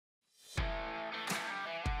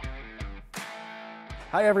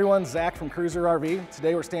Hi everyone, Zach from Cruiser RV.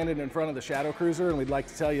 Today we're standing in front of the Shadow Cruiser and we'd like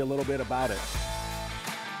to tell you a little bit about it.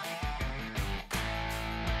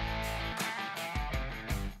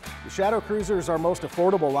 The Shadow Cruiser is our most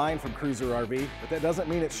affordable line from Cruiser RV, but that doesn't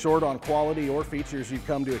mean it's short on quality or features you've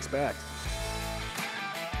come to expect.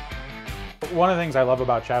 One of the things I love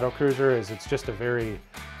about Shadow Cruiser is it's just a very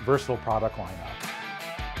versatile product lineup.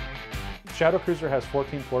 Shadow Cruiser has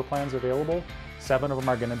 14 floor plans available. 7 of them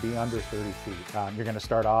are going to be under 30 feet. You're going to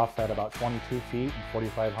start off at about 22 feet and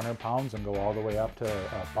 4,500 pounds and go all the way up to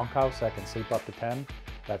a bunkhouse that can sleep up to 10.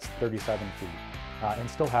 That's 37 feet and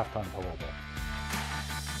still half-ton towable.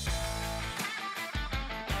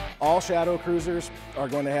 All Shadow Cruisers are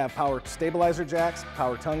going to have power stabilizer jacks,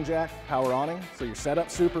 power tongue jack, power awning, so your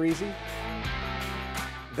setup's super easy.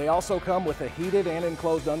 They also come with a heated and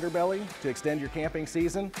enclosed underbelly to extend your camping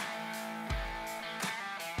season.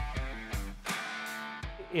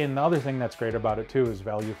 And the other thing that's great about it too is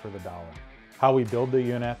value for the dollar. How we build the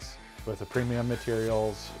units with the premium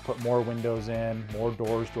materials, put more windows in, more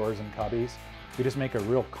doors, drawers, and cubbies. We just make a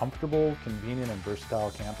real comfortable, convenient, and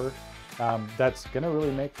versatile camper that's gonna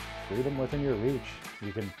really make freedom within your reach.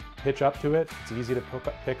 You can hitch up to it, it's easy to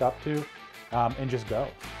pick up to, and just go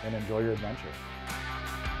and enjoy your adventure.